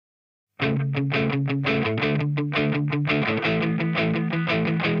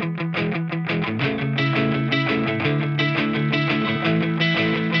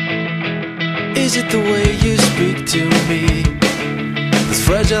Is it the way you speak to me? This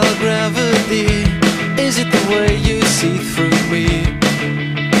fragile gravity. Is it the way you see through me?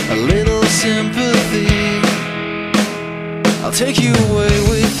 A little sympathy. I'll take you away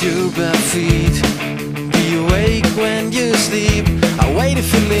with your bare feet. Be awake when you sleep. I wait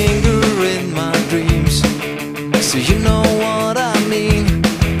if you linger in my dreams. So you know what I mean.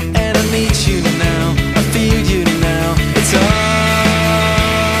 And I need you now. I feel you now. It's all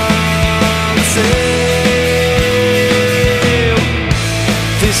the same.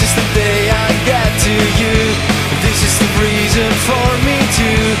 This is the day I get to you. This is the reason for me to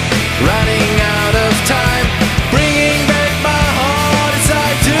running out of time, bringing back my heart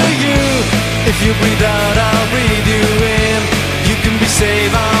inside to you. If you breathe out, I'll breathe you in. You can be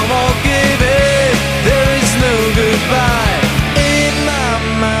safe, I won't give in. There is no goodbye in my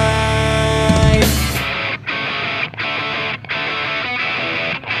mind.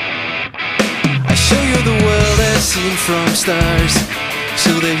 I show you the world as seen from stars,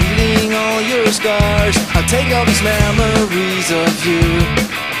 so they're healing all your scars. I'll take all these memories of you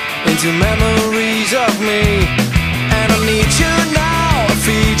into memories of me. And I need you now, I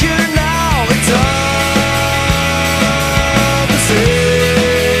feed you now. It's all the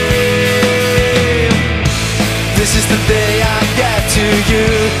same. This is the day I get to you.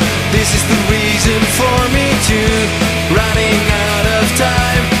 This is the reason for me to running out of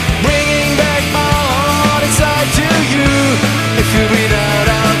time, bringing back my heart inside to you. If you breathe out,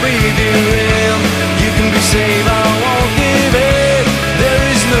 I'll breathe you in. You can be safe, I won't give in. There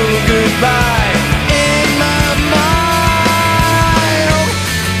is no goodbye in my mind.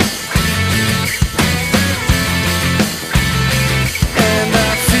 And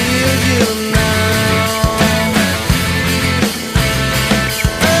I feel you now.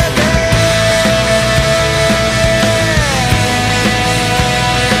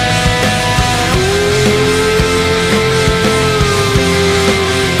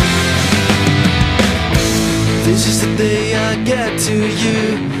 This is the day I get to you.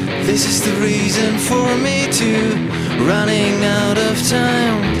 This is the reason for me to running out of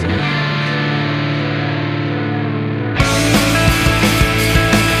time.